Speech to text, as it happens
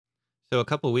So a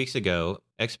couple weeks ago,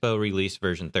 Expo released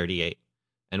version 38,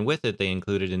 and with it they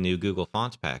included a new Google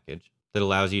Fonts package that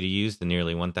allows you to use the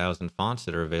nearly 1,000 fonts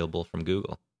that are available from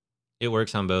Google. It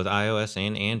works on both iOS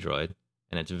and Android,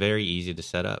 and it's very easy to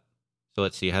set up. So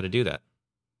let's see how to do that.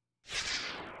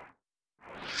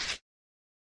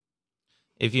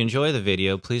 If you enjoy the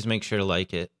video, please make sure to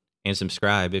like it and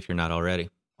subscribe if you're not already.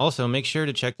 Also, make sure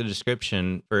to check the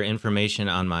description for information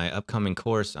on my upcoming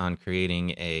course on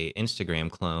creating an Instagram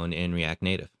clone in React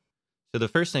Native. So the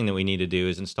first thing that we need to do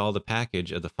is install the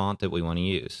package of the font that we want to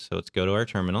use. So let's go to our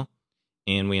terminal,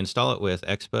 and we install it with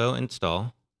Expo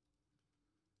install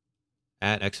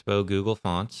at Expo Google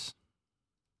Fonts,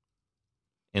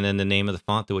 and then the name of the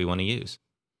font that we want to use.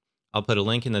 I'll put a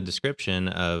link in the description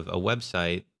of a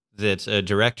website that's a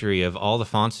directory of all the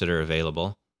fonts that are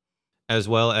available, as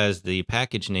well as the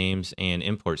package names and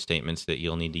import statements that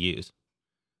you'll need to use.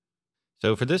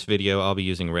 So for this video, I'll be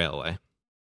using Railway.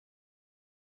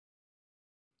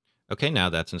 Okay, now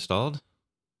that's installed.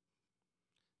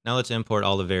 Now let's import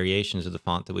all the variations of the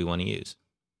font that we want to use.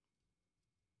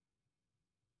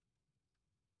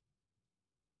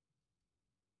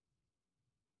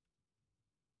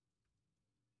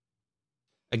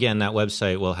 Again, that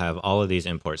website will have all of these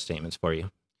import statements for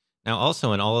you. Now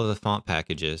also in all of the font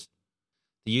packages,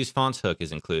 the use fonts hook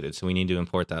is included, so we need to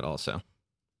import that also.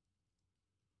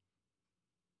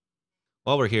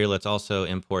 While we're here, let's also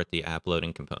import the app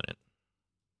loading component.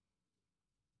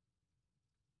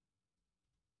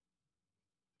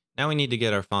 Now we need to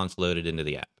get our fonts loaded into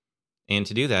the app. And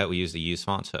to do that, we use the use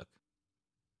fonts hook.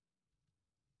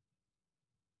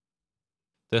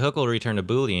 The hook will return a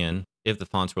Boolean if the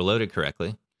fonts were loaded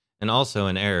correctly, and also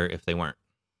an error if they weren't.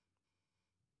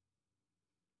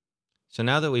 So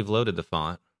now that we've loaded the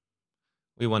font,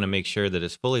 we want to make sure that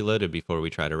it's fully loaded before we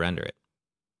try to render it.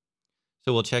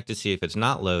 So we'll check to see if it's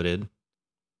not loaded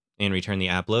and return the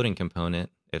app loading component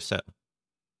if so.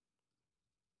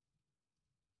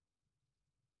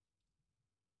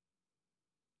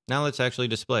 Now let's actually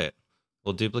display it.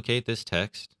 We'll duplicate this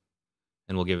text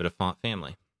and we'll give it a font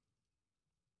family.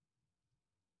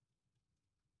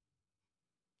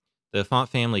 The font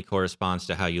family corresponds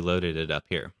to how you loaded it up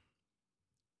here.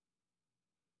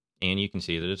 And you can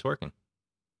see that it's working.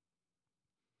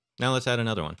 Now let's add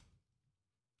another one.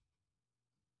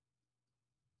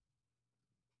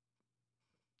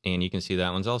 And you can see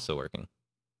that one's also working.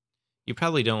 You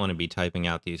probably don't want to be typing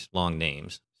out these long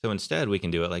names, so instead we can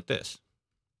do it like this.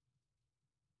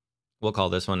 We'll call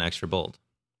this one extra bold.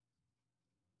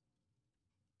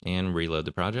 And reload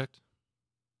the project.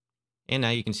 And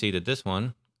now you can see that this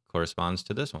one corresponds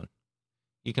to this one.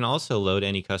 You can also load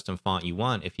any custom font you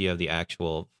want if you have the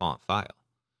actual font file.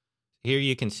 Here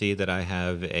you can see that I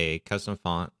have a custom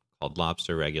font called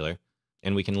Lobster Regular,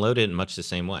 and we can load it in much the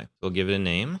same way. We'll give it a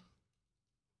name,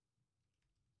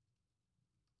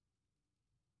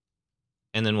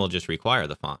 and then we'll just require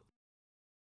the font.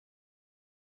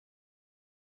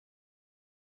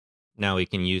 Now we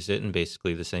can use it in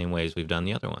basically the same ways we've done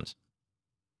the other ones.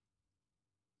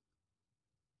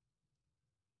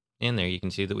 And there you can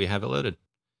see that we have it loaded.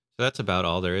 So that's about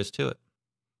all there is to it.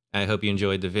 I hope you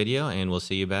enjoyed the video, and we'll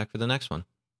see you back for the next one.